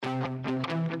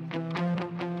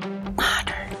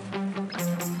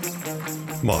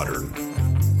Modern.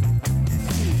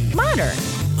 Modern.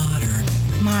 Modern.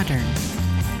 Modern.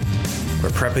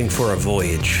 We're prepping for a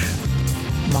voyage.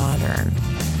 Modern.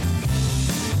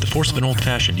 The force of an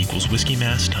old-fashioned equals whiskey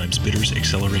mass times bitters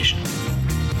acceleration.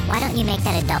 Why don't you make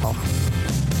that a double?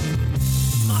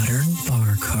 Modern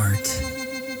bar cart.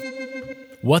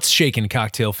 What's shaking,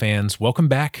 cocktail fans? Welcome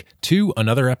back to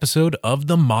another episode of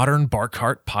the Modern Bar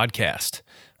Cart Podcast.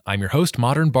 I'm your host,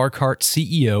 Modern Bar Cart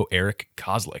CEO Eric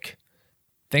Kozlik.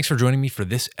 Thanks for joining me for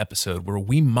this episode where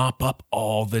we mop up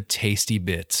all the tasty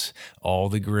bits, all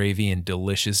the gravy and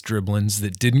delicious dribblins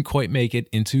that didn't quite make it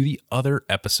into the other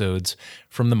episodes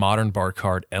from the Modern Bar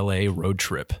Cart LA road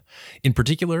trip. In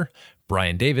particular,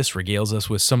 Bryan Davis regales us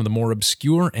with some of the more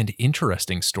obscure and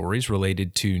interesting stories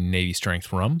related to Navy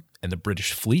strength rum and the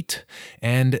British fleet.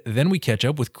 And then we catch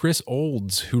up with Chris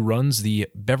Olds, who runs the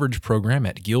beverage program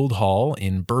at Guildhall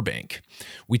in Burbank.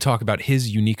 We talk about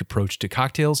his unique approach to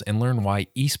cocktails and learn why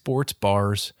ESports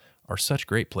bars are such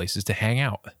great places to hang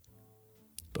out.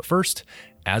 But first,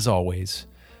 as always,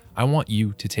 I want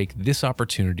you to take this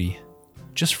opportunity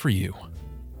just for you.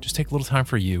 Just take a little time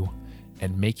for you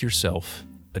and make yourself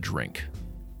a drink.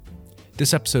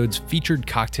 This episode's featured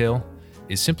cocktail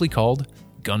is simply called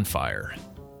Gunfire.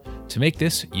 To make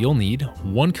this, you'll need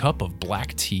 1 cup of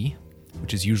black tea,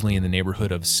 which is usually in the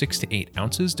neighborhood of 6 to 8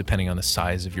 ounces, depending on the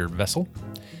size of your vessel,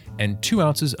 and 2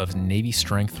 ounces of Navy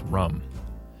strength rum.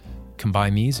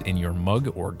 Combine these in your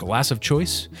mug or glass of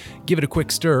choice, give it a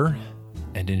quick stir,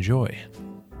 and enjoy.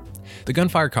 The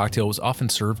Gunfire cocktail was often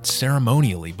served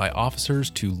ceremonially by officers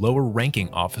to lower-ranking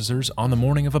officers on the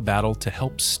morning of a battle to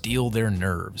help steel their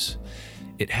nerves.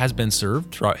 It has been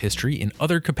served throughout history in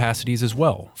other capacities as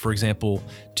well, for example,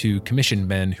 to commissioned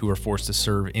men who are forced to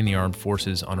serve in the armed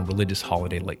forces on a religious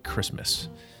holiday like Christmas.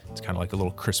 It's kind of like a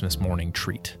little Christmas morning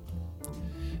treat.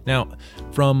 Now,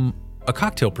 from a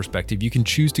cocktail perspective, you can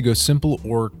choose to go simple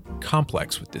or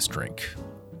complex with this drink.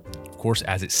 Of course,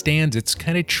 as it stands, it's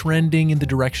kind of trending in the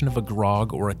direction of a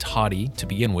grog or a toddy to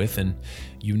begin with, and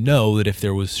you know that if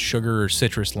there was sugar or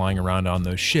citrus lying around on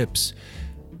those ships,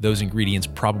 those ingredients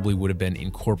probably would have been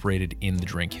incorporated in the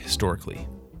drink historically.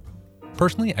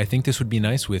 Personally, I think this would be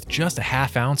nice with just a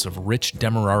half ounce of rich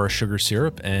Demerara sugar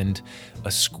syrup and a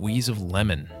squeeze of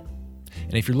lemon.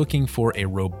 And if you're looking for a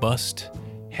robust,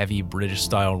 heavy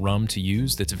British-style rum to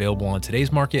use that's available on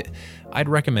today's market, I'd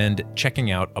recommend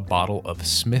checking out a bottle of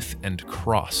Smith &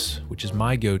 Cross, which is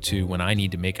my go-to when I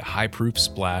need to make a high-proof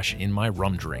splash in my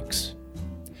rum drinks.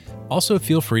 Also,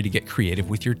 feel free to get creative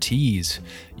with your teas.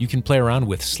 You can play around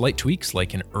with slight tweaks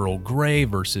like an Earl Grey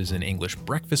versus an English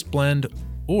breakfast blend,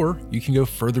 or you can go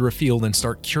further afield and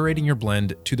start curating your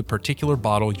blend to the particular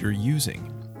bottle you're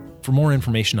using. For more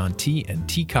information on tea and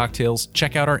tea cocktails,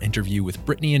 check out our interview with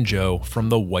Brittany and Joe from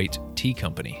the White Tea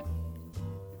Company.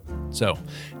 So,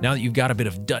 now that you've got a bit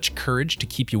of Dutch courage to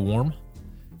keep you warm,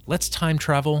 let's time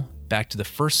travel back to the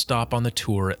first stop on the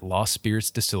tour at Lost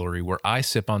Spirits Distillery, where I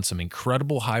sip on some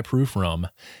incredible high-proof rum,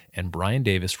 and Bryan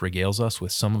Davis regales us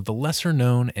with some of the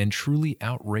lesser-known and truly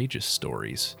outrageous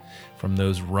stories from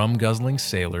those rum-guzzling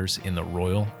sailors in the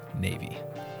Royal Navy.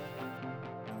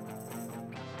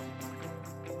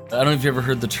 I don't know if you ever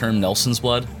heard the term Nelson's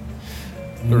blood.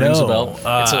 No, rings a bell.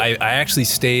 I actually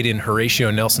stayed in Horatio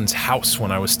Nelson's house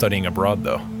when I was studying abroad,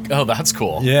 though. Oh, that's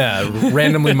cool. Yeah,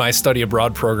 randomly my study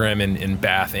abroad program in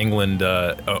Bath, England,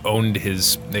 owned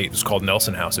his, it was called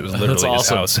Nelson House. It was literally his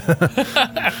house.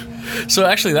 So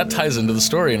actually that ties into the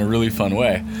story in a really fun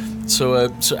way.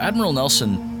 So Admiral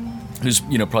Nelson, who's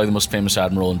probably the most famous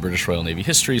admiral in British Royal Navy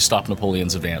history, stopped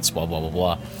Napoleon's advance, blah, blah, blah,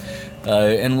 blah.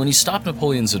 And when he stopped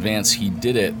Napoleon's advance, he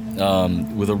did it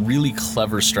with a really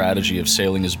clever strategy of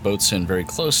sailing his boats in very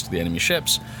close to the enemy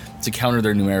ships to counter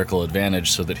their numerical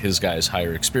advantage so that his guys'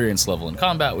 higher experience level in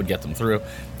combat would get them through.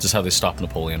 This is how they stopped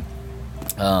Napoleon.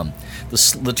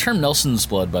 The term Nelson's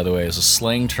blood, by the way, is a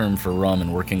slang term for rum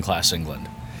in working-class England.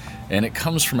 And it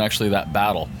comes from actually that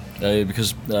battle,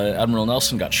 because Admiral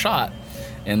Nelson got shot,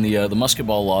 and the musket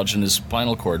ball lodged in his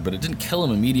spinal cord, but it didn't kill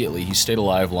him immediately. He stayed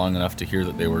alive long enough to hear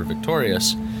that they were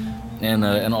victorious, and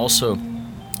also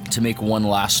to make one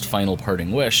last final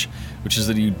parting wish, which is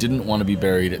that he didn't want to be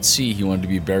buried at sea. He wanted to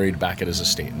be buried back at his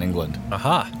estate in England.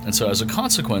 Aha. And so as a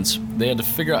consequence, they had to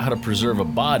figure out how to preserve a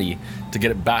body to get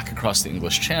it back across the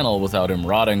English Channel without him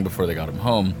rotting before they got him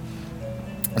home.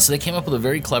 And so they came up with a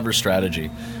very clever strategy,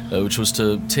 which was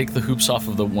to take the hoops off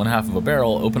of the one half of a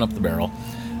barrel, open up the barrel,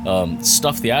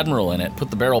 stuff the Admiral in it, put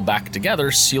the barrel back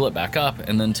together, seal it back up,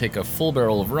 and then take a full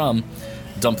barrel of rum,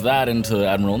 dump that into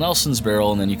Admiral Nelson's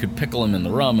barrel, and then you could pickle him in the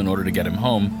rum in order to get him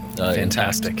home.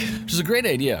 Fantastic. Intact, which is a great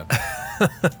idea.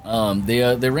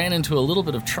 They ran into a little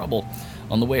bit of trouble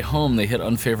On the way home, they hit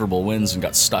unfavorable winds and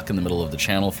got stuck in the middle of the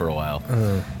channel for a while.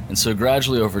 And so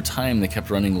gradually over time, they kept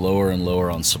running lower and lower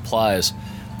on supplies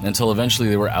until eventually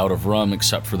they were out of rum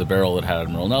except for the barrel that had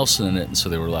Admiral Nelson in it, and so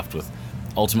they were left with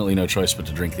ultimately no choice but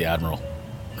to drink the Admiral.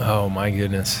 Oh, my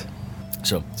goodness.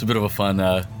 So it's a bit of a fun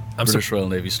British Royal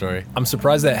Navy story. I'm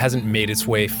surprised that hasn't made its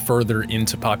way further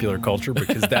into popular culture,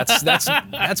 because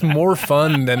that's more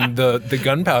fun than the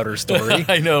gunpowder story.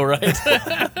 I know, right?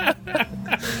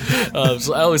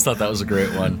 So I always thought that was a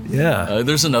great one. Yeah.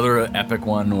 There's another epic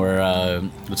one where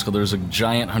there's a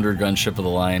giant 100-gun ship of the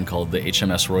line called the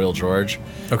HMS Royal George.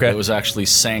 Okay. It was actually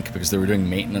sank because they were doing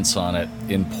maintenance on it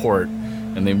in port,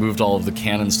 and they moved all of the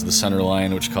cannons to the center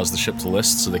line, which caused the ship to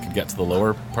list so they could get to the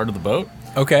lower part of the boat.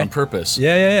 Okay. On purpose.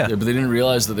 Yeah. But they didn't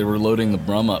realize that they were loading the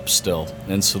rum up still.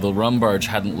 And so the rum barge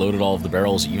hadn't loaded all of the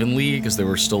barrels evenly because they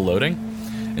were still loading,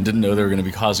 and didn't know they were going to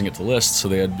be causing it to list. So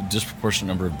they had a disproportionate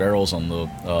number of barrels on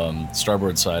the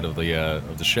starboard side of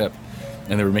the ship,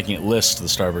 and they were making it list to the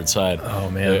starboard side. Oh,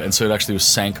 man. And so it actually was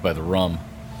sank by the rum.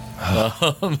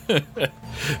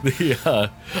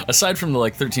 Aside from the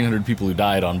 1,300 people who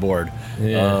died on board,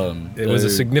 it was a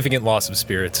significant loss of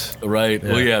spirits. Right.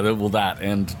 Yeah. Well, that.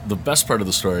 And the best part of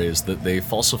the story is that they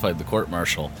falsified the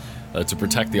court-martial to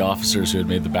protect the officers who had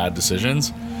made the bad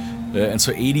decisions. And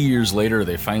so 80 years later,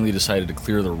 they finally decided to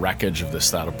clear the wreckage of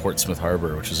this out of Portsmouth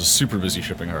Harbor, which is a super busy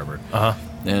shipping harbor.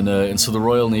 And so the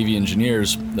Royal Navy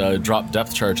engineers dropped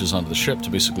depth charges onto the ship to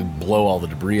basically blow all the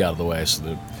debris out of the way.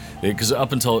 So because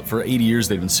up until for 80 years,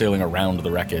 they'd been sailing around the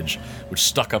wreckage, which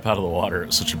stuck up out of the water. It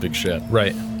was such a big ship.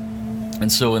 Right.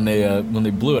 And so when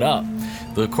they blew it up,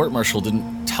 the court-martial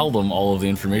didn't tell them all of the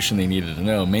information they needed to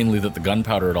know, mainly that the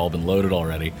gunpowder had all been loaded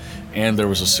already, and there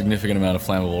was a significant amount of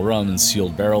flammable rum in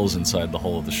sealed barrels inside the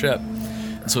hull of the ship.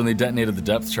 And so when they detonated the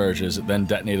depth charges, it then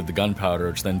detonated the gunpowder,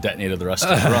 which then detonated the rest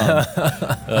of the rum.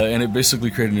 And it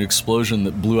basically created an explosion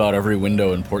that blew out every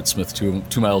window in Portsmouth 2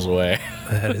 miles away.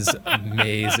 That is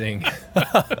amazing.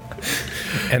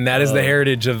 And that is the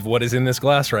heritage of what is in this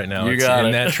glass right now. You It's got in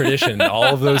it. that tradition. All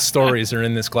of those stories are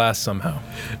in this glass somehow.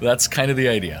 That's kind of the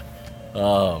idea. So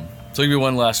I'll give you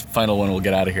one last final one. We'll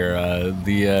get out of here.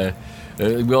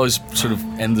 We always sort of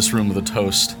end this room with a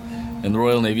toast, and the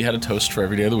Royal Navy had a toast for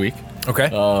every day of the week. Okay.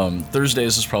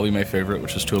 Thursdays is probably my favorite,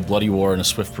 which is to a bloody war and a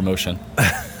swift promotion.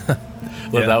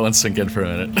 Let that one sink in for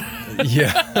a minute.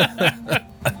 Yeah.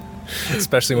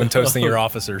 Especially when toasting your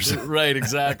officers. Right,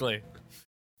 exactly.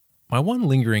 My one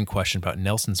lingering question about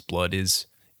Nelson's blood is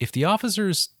if the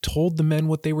officers told the men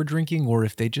what they were drinking, or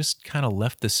if they just kind of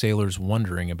left the sailors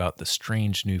wondering about the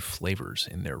strange new flavors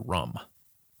in their rum.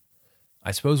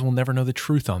 I suppose we'll never know the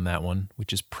truth on that one,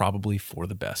 which is probably for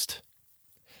the best.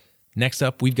 Next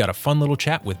up, we've got a fun little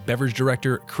chat with beverage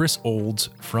director Chris Olds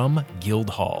from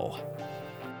Guildhall.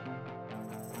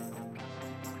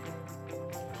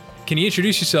 Can you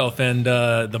introduce yourself and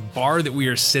the bar that we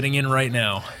are sitting in right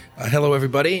now? Hello,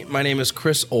 everybody. My name is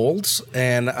Chris Olds,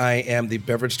 and I am the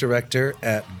beverage director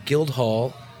at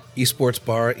Guildhall ESports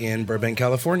Bar in Burbank,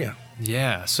 California.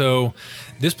 Yeah, so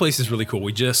this place is really cool.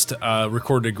 We just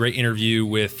recorded a great interview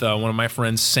with one of my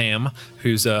friends, Sam,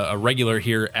 who's a regular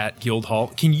here at Guildhall.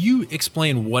 Can you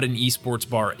explain what an esports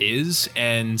bar is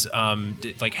and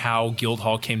how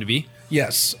Guildhall came to be?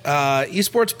 Yes.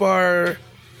 Esports Bar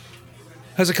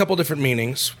has a couple different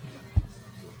meanings.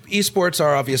 Esports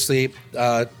are obviously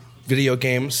video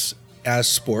games as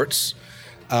sports.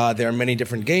 There are many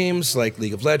different games like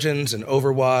League of Legends and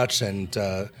Overwatch,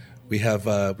 and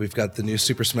we've got the new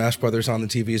Super Smash Brothers on the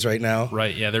TVs right now.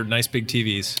 Right, yeah, they're nice big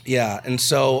TVs. Yeah, and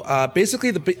so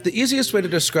basically the easiest way to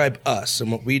describe us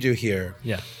and what we do here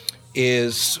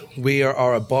is we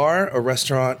are a bar, a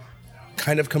restaurant,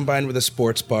 kind of combined with a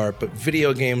sports bar, but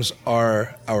video games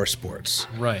are our sports.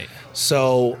 Right.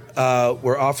 So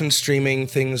we're often streaming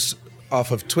things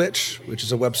off of Twitch, which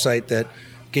is a website that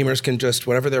gamers can just,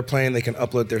 whatever they're playing, they can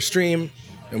upload their stream,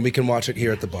 and we can watch it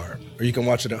here at the bar. Or you can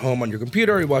watch it at home on your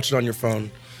computer, or you watch it on your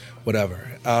phone, whatever.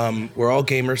 We're all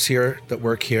gamers here that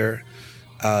work here.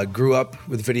 Grew up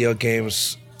with video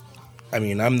games. I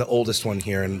mean, I'm the oldest one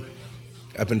here, and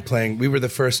I've been playing. We were the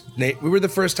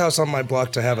first house on my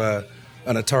block to have an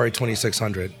Atari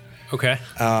 2600. Okay.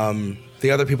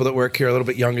 The other people that work here are a little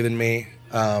bit younger than me.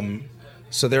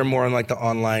 So they're more on like the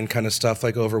online kind of stuff,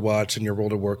 like Overwatch and your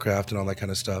World of Warcraft and all that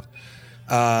kind of stuff.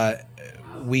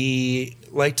 We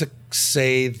like to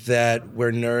say that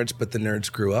we're nerds, but the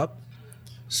nerds grew up.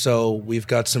 So we've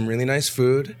got some really nice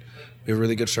food. We have a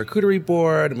really good charcuterie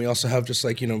board, and we also have just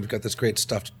we've got this great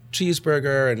stuffed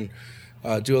cheeseburger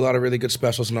and do a lot of really good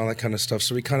specials and all that kind of stuff.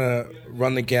 So we kind of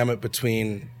run the gamut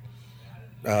between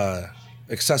a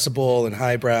accessible and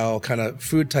highbrow kind of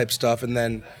food type stuff. And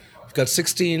then we've got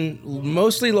 16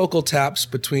 mostly local taps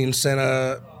between San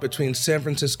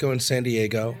Francisco and San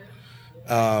Diego.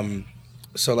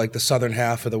 So like the southern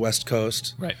half of the West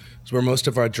Coast. Right. Is where most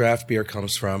of our draft beer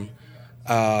comes from.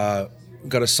 We've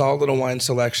got a solid little wine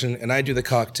selection, and I do the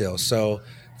cocktails. So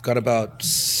I've got about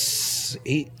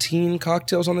 18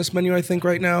 cocktails on this menu, I think,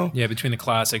 right now. Yeah, between the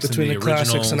classics Between and the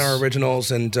classics originals. and our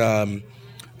originals. And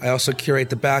I also curate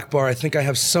the back bar. I think I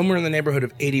have somewhere in the neighborhood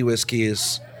of 80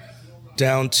 whiskeys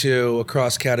down to,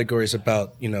 across categories,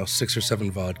 about, 6 or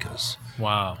 7 vodkas.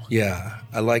 Wow. Yeah,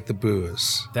 I like the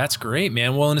booze. That's great,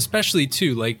 man. Well, and especially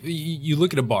too, like you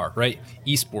look at a bar, right?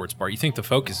 Esports bar. You think the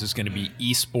focus is going to be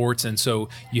esports, and so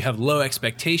you have low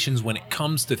expectations when it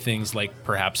comes to things like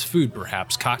perhaps food,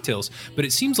 perhaps cocktails. But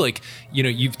it seems like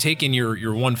you've taken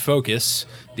your one focus,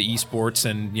 the esports,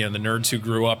 and the nerds who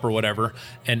grew up or whatever,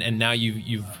 and now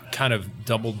you've kind of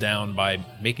doubled down by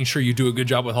making sure you do a good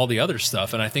job with all the other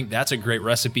stuff. And I think that's a great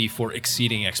recipe for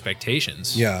exceeding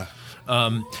expectations. Yeah.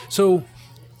 So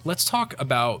let's talk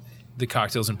about the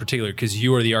cocktails in particular, because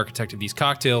you are the architect of these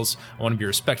cocktails. I want to be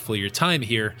respectful of your time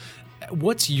here.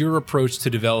 What's your approach to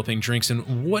developing drinks,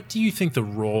 and what do you think the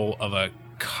role of a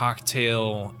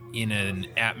cocktail in an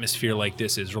atmosphere like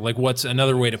this is? Or like, what's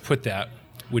another way to put that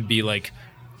would be like,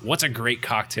 what's a great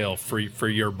cocktail for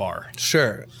your bar?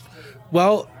 Sure.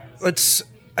 Well,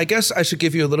 I guess I should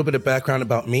give you a little bit of background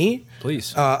about me.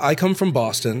 Please. I come from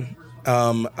Boston.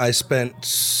 I spent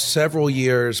several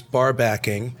years bar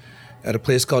backing at a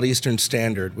place called Eastern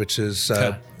Standard, which is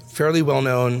fairly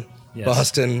well-known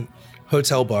Boston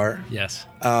hotel bar. Yes.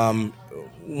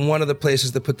 One of the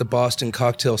places that put the Boston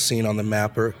cocktail scene on the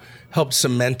map or helped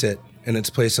cement it in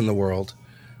its place in the world.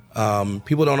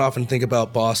 People don't often think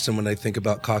about Boston when they think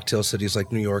about cocktail cities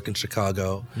like New York and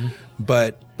Chicago,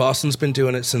 but Boston's been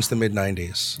doing it since the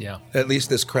mid-'90s. Yeah. At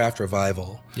least this craft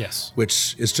revival. Yes.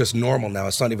 Which is just normal now.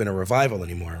 It's not even a revival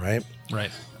anymore, right? Right.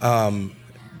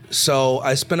 So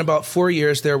I spent about 4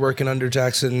 years there working under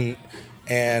Jackson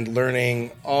and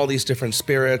learning all these different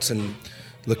spirits and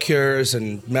liqueurs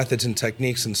and methods and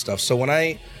techniques and stuff. So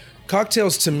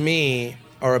cocktails to me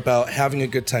are about having a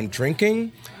good time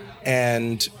drinking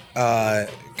and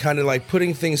kind of like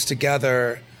putting things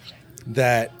together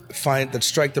that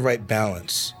strike the right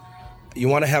balance. You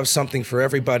want to have something for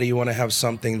everybody. You want to have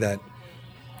something that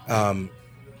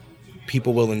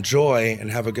people will enjoy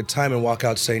and have a good time and walk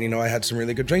out saying, I had some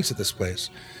really good drinks at this place.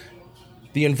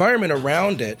 The environment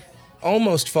around it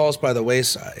almost falls by the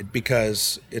wayside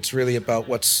because it's really about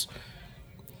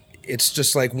it's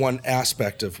just like one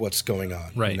aspect of what's going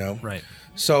on. Right. Right.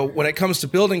 So when it comes to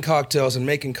building cocktails and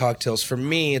making cocktails, for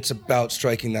me, it's about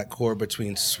striking that core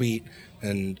between sweet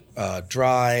and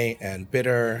dry and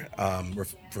bitter,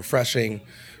 refreshing,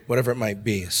 whatever it might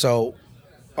be. So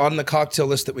on the cocktail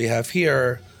list that we have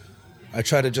here, I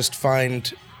try to just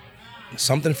find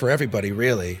something for everybody,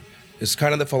 really. It's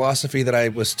kind of the philosophy that I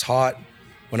was taught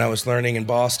when I was learning in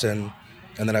Boston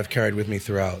and that I've carried with me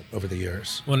throughout over the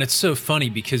years. Well, and it's so funny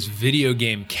because video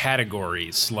game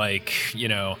categories like,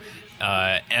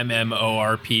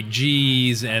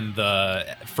 MMORPGs and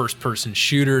the first-person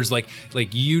shooters, like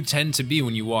you tend to be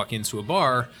when you walk into a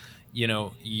bar,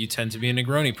 you tend to be a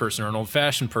Negroni person or an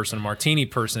old-fashioned person, a martini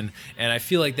person, and I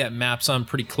feel like that maps on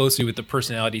pretty closely with the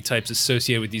personality types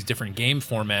associated with these different game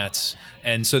formats.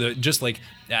 And so just like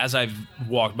as I've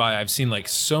walked by, I've seen like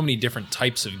so many different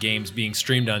types of games being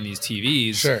streamed on these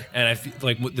TVs. Sure. And I feel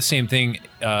like the same thing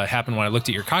happened when I looked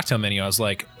at your cocktail menu. I was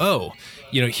like, oh,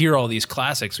 here are all these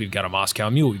classics. We've got a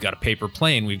Moscow Mule, we've got a Paper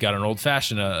Plane, we've got an old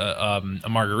fashioned, a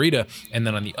margarita, and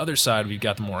then on the other side we've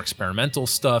got the more experimental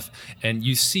stuff. And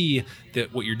you see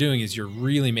that what you're doing is you're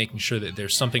really making sure that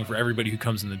there's something for everybody who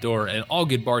comes in the door. And all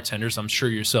good bartenders, I'm sure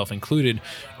yourself included,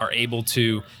 are able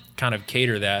to kind of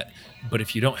cater that. But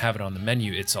if you don't have it on the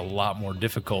menu, it's a lot more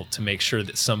difficult to make sure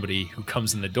that somebody who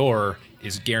comes in the door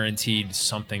is guaranteed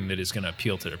something that is going to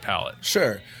appeal to their palate.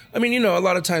 Sure. I mean, a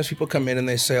lot of times people come in and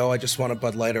they say, I just want a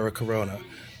Bud Light or a Corona.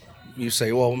 You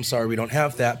say, well, I'm sorry, we don't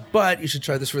have that, but you should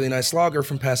try this really nice lager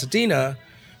from Pasadena.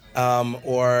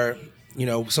 Or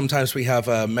sometimes we have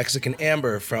a Mexican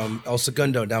Amber from El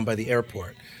Segundo down by the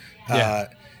airport. Yeah.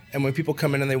 And when people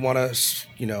come in and they want a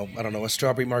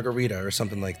strawberry margarita or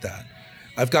something like that,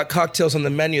 I've got cocktails on the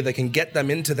menu that can get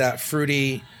them into that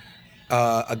fruity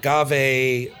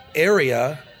agave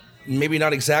area. Maybe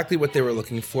not exactly what they were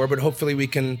looking for, but hopefully we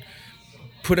can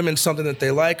put them in something that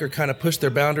they like or kind of push their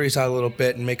boundaries out a little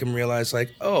bit and make them realize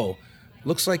like, oh,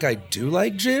 looks like I do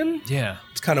like gin. Yeah.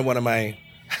 It's kind of one of my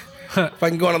if I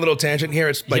can go on a little tangent here,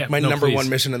 it's like my number please. one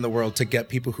mission in the world to get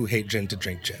people who hate gin to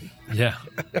drink gin. Yeah.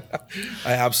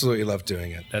 I absolutely love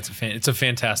doing it. It's a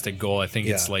fantastic goal. I think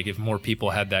it's Yeah. like if more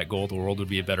people had that goal, the world would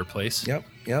be a better place. Yep.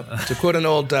 To quote an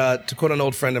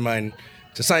old friend of mine,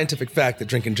 it's a scientific fact that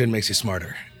drinking gin makes you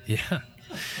smarter. Yeah.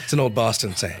 It's an old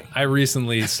Boston saying. I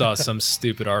recently saw some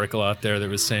stupid article out there that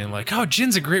was saying like, "Oh,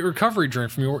 gin's a great recovery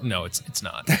drink from your." No, it's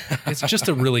not. It's just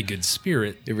a really good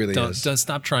spirit. It really is. Don't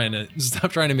stop trying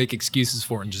to make excuses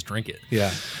for it and just drink it.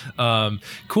 Yeah.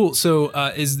 Cool. So,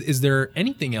 is there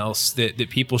anything else that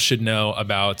people should know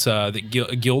about the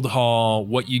Guildhall,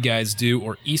 what you guys do,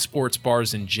 or esports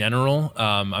bars in general?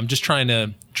 I'm just trying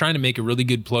to make a really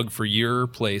good plug for your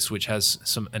place, which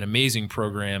has an amazing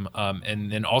program, and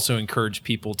then also encourage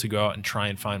people to go out and try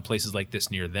and find places like this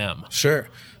near them. Sure.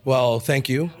 Well, thank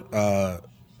you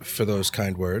for those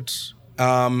kind words.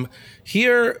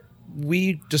 Here,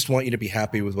 we just want you to be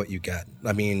happy with what you get.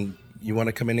 I mean, you want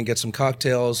to come in and get some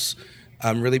cocktails.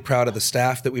 I'm really proud of the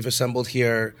staff that we've assembled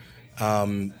here.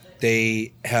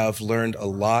 They have learned a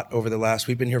lot over the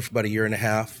we've been here for about a year and a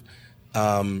half.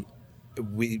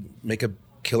 We make a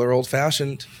killer old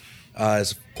fashioned,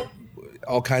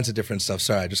 all kinds of different stuff.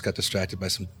 Sorry, I just got distracted by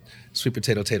some sweet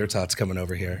potato tater tots coming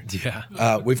over here.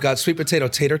 Yeah. We've got sweet potato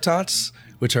tater tots,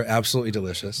 which are absolutely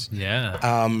delicious. Yeah.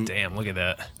 Damn, look at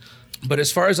that. But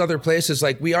as far as other places,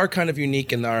 like we are kind of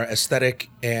unique in our aesthetic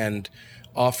and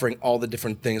offering all the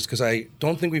different things, because I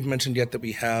don't think we've mentioned yet that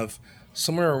we have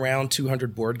somewhere around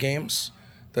 200 board games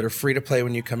that are free to play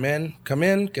when you come in. Come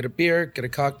in, get a beer, get a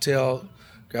cocktail,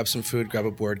 grab some food, grab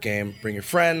a board game, bring your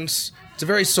friends. It's a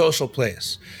very social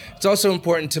place. It's also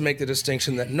important to make the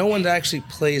distinction that no one actually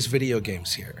plays video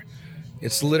games here.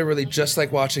 It's literally just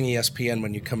like watching ESPN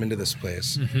when you come into this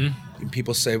place. Mm-hmm.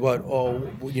 People say, "What? Oh,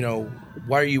 you know,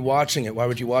 why are you watching it? Why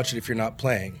would you watch it if you're not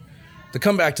playing?" The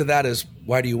comeback to that is,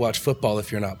 why do you watch football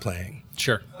if you're not playing?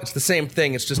 Sure. It's the same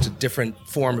thing. It's just a different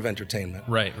form of entertainment.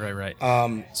 Right.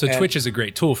 So Twitch is a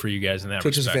great tool for you guys in that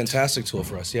Twitch respect. is a fantastic tool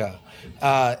for us, yeah.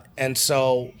 And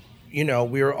so, you know,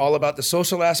 we're all about the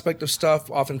social aspect of stuff.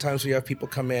 Oftentimes we have people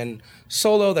come in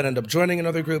solo that end up joining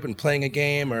another group and playing a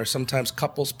game, or sometimes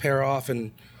couples pair off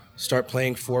and start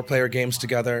playing 4-player games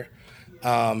together.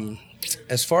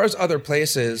 As far as other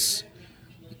places,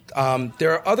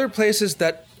 there are other places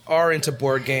that are into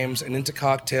board games and into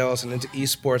cocktails and into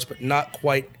esports, but not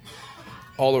quite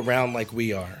all around like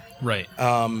we are. Right.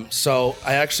 So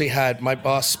I actually had my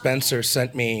boss Spencer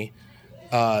sent me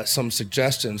some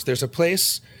suggestions. There's a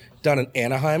place down in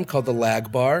Anaheim called the Lag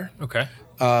Bar. Okay.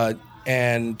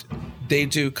 And they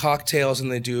do cocktails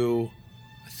and I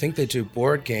think they do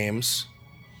board games.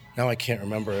 Now I can't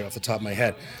remember it off the top of my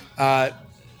head.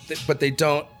 But they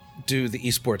don't do the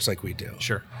esports like we do.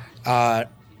 Sure.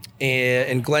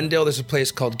 In Glendale, there's a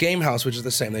place called Game House, which is the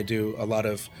same. They do a lot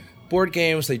of board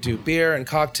games. They do beer and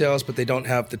cocktails, but they don't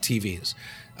have the TVs.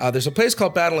 There's a place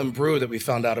called Battle and Brew that we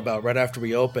found out about right after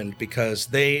we opened because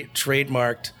they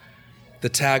trademarked the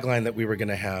tagline that we were going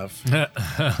to have.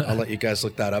 I'll let you guys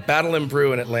look that up. Battle and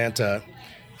Brew in Atlanta.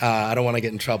 I don't want to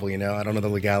get in trouble, you know. I don't know the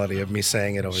legality of me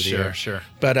saying it over the air. Sure.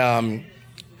 But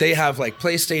they have like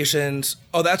PlayStations.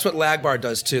 Oh, that's what Lag Bar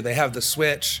does too. They have the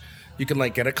Switch. You can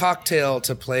like get a cocktail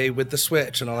to play with the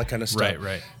Switch and all that kind of stuff.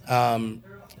 Right.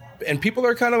 And people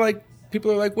are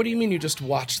like, what do you mean you just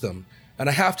watch them? And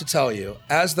I have to tell you,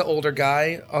 as the older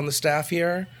guy on the staff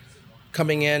here,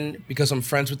 coming in because I'm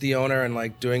friends with the owner and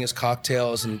like doing his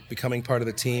cocktails and becoming part of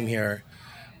the team here,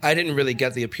 I didn't really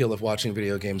get the appeal of watching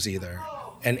video games either.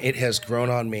 And it has grown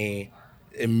on me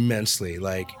immensely.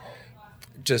 Like,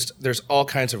 just there's all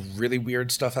kinds of really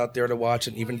weird stuff out there to watch,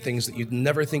 and even things that you'd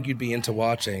never think you'd be into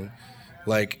watching,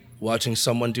 like watching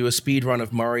someone do a speed run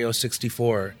of Mario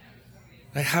 64.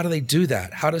 Like, how do they do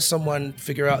that? How does someone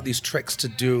figure out these tricks to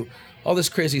do all this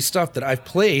crazy stuff that I've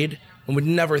played and would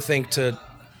never think to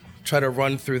try to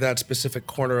run through that specific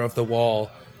corner of the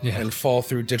wall and fall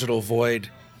through digital void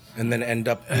and then end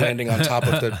up landing on top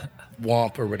of the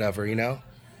womp or whatever, you know?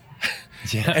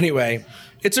 Yeah. Anyway,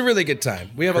 it's a really good time.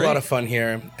 We have a lot of fun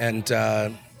here, and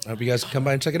I hope you guys can come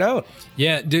by and check it out.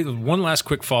 Yeah, dude, one last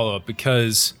quick follow-up,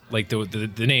 because like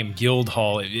the name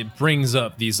Guildhall, it brings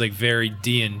up these like very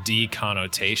D&D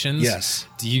connotations. Yes.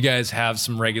 Do you guys have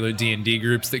some regular D&D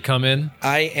groups that come in?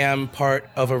 I am part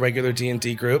of a regular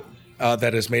D&D group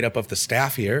that is made up of the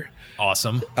staff here.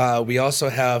 Awesome. We also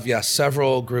have,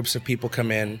 several groups of people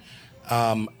come in.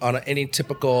 On any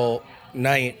typical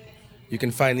night, you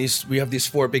can find we have these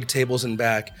 4 big tables in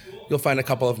back. You'll find a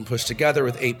couple of them pushed together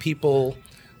with 8 people,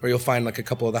 or you'll find like a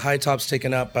couple of the high tops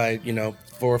taken up by, 4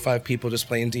 or 5 people just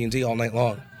playing D&D all night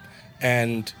long.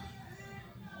 And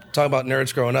talk about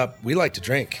nerds growing up, we like to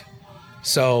drink.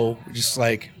 So just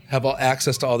like have all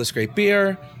access to all this great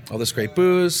beer, all this great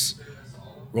booze,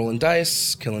 rolling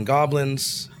dice, killing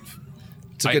goblins.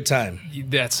 It's a good time.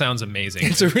 That sounds amazing.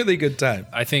 It's a really good time.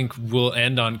 I think we'll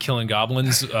end on killing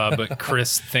goblins. But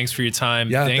Chris, thanks for your time.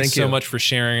 Yeah, thanks so you. much for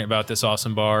sharing about this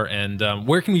awesome bar. And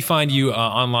where can we find you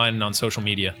online and on social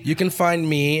media? You can find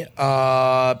me,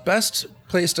 best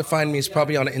place to find me is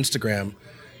probably on Instagram.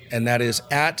 And that is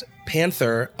at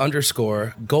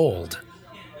Panther_gold.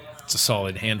 It's a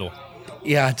solid handle.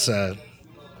 Yeah, it's an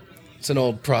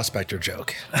old prospector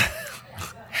joke.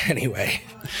 Anyway,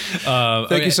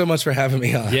 thank you so much for having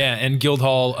me on. Yeah, and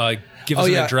Guildhall, give us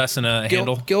an address and a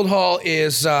handle. Guildhall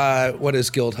is, what is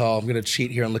Guildhall? I'm going to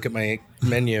cheat here and look at my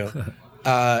menu.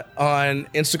 On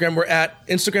Instagram, we're at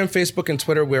Instagram, Facebook, and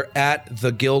Twitter. We're at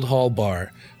the Guildhall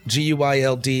Bar,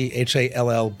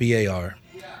 GUILDHALLBAR.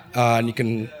 And you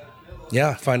can,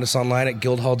 find us online at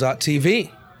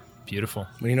guildhall.tv. Beautiful.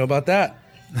 What do you know about that?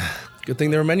 Good thing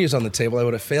there were menus on the table. I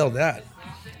would have failed that.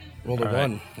 Rolled a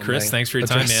one. Chris, thanks for your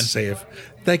time, man. Save.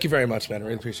 Thank you very much, man. I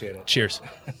really appreciate it. Cheers.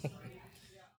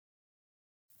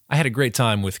 I had a great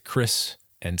time with Chris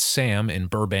and Sam in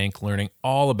Burbank learning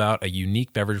all about a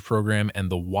unique beverage program and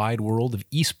the wide world of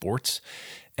esports.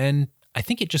 And I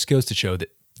think it just goes to show that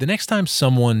the next time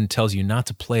someone tells you not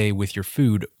to play with your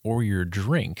food or your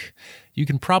drink, you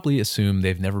can probably assume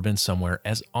they've never been somewhere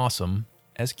as awesome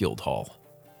as Guildhall.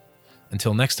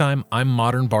 Until next time, I'm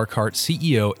Modern Bar Cart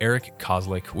CEO Eric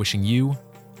Kozlik, wishing you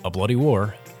a bloody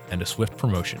war and a swift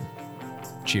promotion.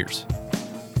 Cheers.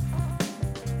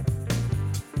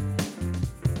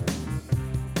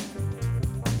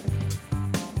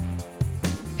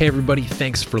 Hey everybody,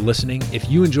 thanks for listening. If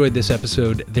you enjoyed this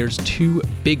episode, there's two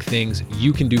big things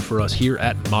you can do for us here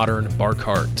at Modern Bar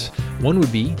Cart. One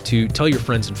would be to tell your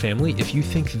friends and family if you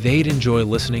think they'd enjoy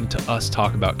listening to us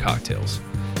talk about cocktails.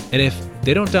 And if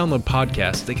they don't download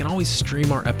podcasts, they can always stream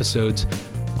our episodes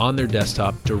on their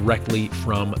desktop directly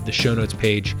from the show notes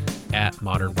page at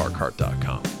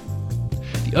modernbarcart.com.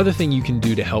 The other thing you can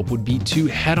do to help would be to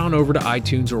head on over to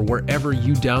iTunes or wherever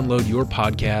you download your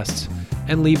podcasts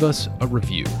and leave us a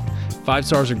review. 5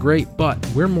 stars are great, but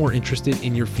we're more interested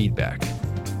in your feedback.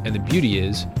 And the beauty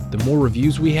is, the more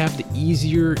reviews we have, the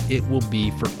easier it will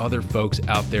be for other folks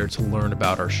out there to learn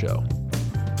about our show.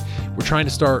 We're trying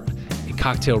to start a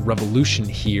cocktail revolution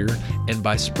here, and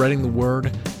by spreading the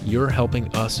word, you're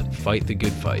helping us fight the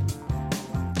good fight.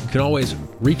 You can always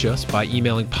reach us by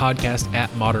emailing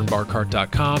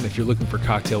podcast@modernbarcart.com if you're looking for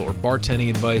cocktail or bartending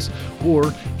advice,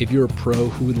 or if you're a pro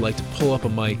who would like to pull up a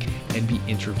mic and be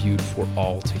interviewed for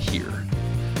all to hear.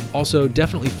 Also,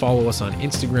 definitely follow us on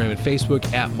Instagram and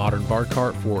Facebook at Modern Bar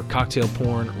Cart for cocktail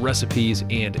porn, recipes,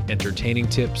 and entertaining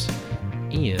tips.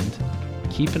 And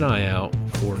keep an eye out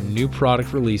for new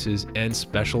product releases and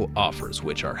special offers,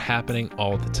 which are happening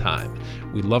all the time.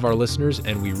 We love our listeners,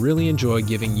 and we really enjoy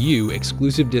giving you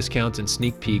exclusive discounts and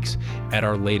sneak peeks at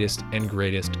our latest and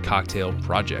greatest cocktail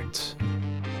projects.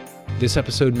 This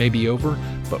episode may be over,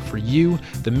 but for you,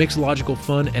 the mixological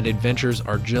fun and adventures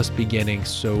are just beginning.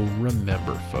 So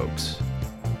remember, folks,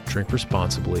 drink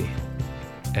responsibly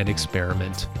and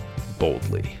experiment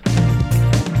boldly.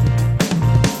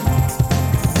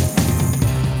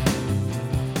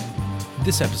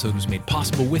 This episode was made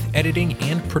possible with editing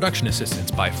and production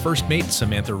assistance by First Mate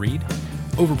Samantha Reed,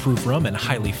 overproof rum and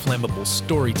highly flammable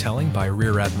storytelling by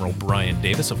Rear Admiral Bryan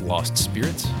Davis of Lost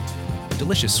Spirits,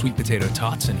 delicious sweet potato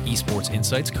tots and esports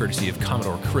insights courtesy of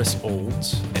Commodore Chris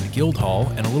Olds, and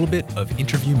Guildhall, and a little bit of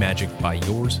interview magic by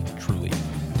yours truly.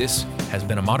 This has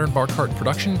been a Modern Bar Cart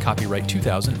production, copyright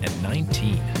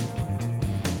 2019.